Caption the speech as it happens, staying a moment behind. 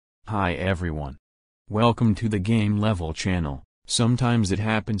Hi everyone. Welcome to the Game Level channel. Sometimes it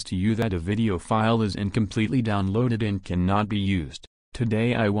happens to you that a video file is incompletely downloaded and cannot be used.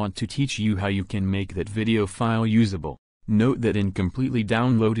 Today I want to teach you how you can make that video file usable. Note that incompletely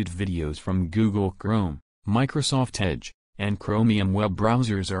downloaded videos from Google Chrome, Microsoft Edge, and Chromium web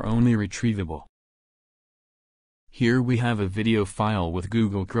browsers are only retrievable. Here we have a video file with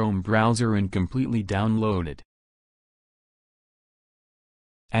Google Chrome browser incompletely downloaded.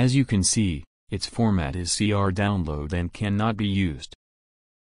 As you can see, its format is CR download and cannot be used.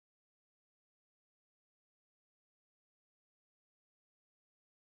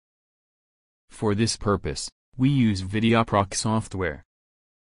 For this purpose, we use VideoProc software.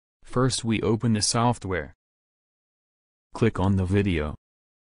 First we open the software. Click on the video.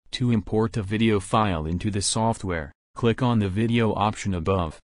 To import a video file into the software, click on the video option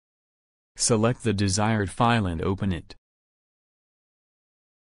above. Select the desired file and open it.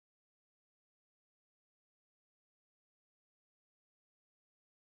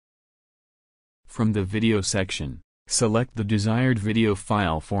 From the video section, select the desired video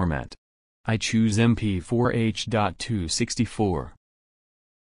file format. I choose MP4H.264.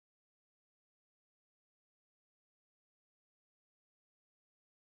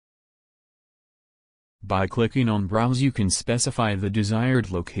 By clicking on Browse you can specify the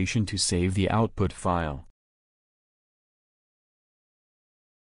desired location to save the output file.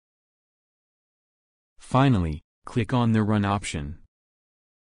 Finally, click on the Run option.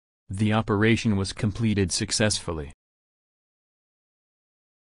 The operation was completed successfully.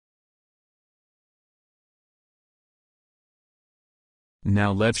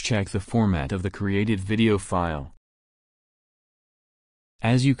 Now let's check the format of the created video file.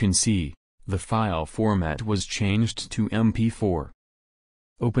 As you can see, the file format was changed to MP4.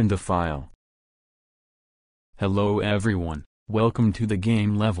 Open the file. Hello everyone, welcome to the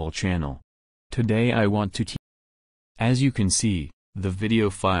Game Level channel. Today I want to teach. As you can see, the video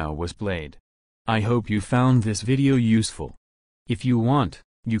file was played. I hope you found this video useful. If you want,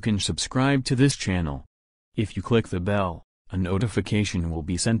 you can subscribe to this channel. If you click the bell, a notification will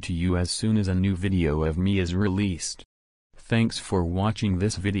be sent to you as soon as a new video of me is released. Thanks for watching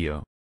this video.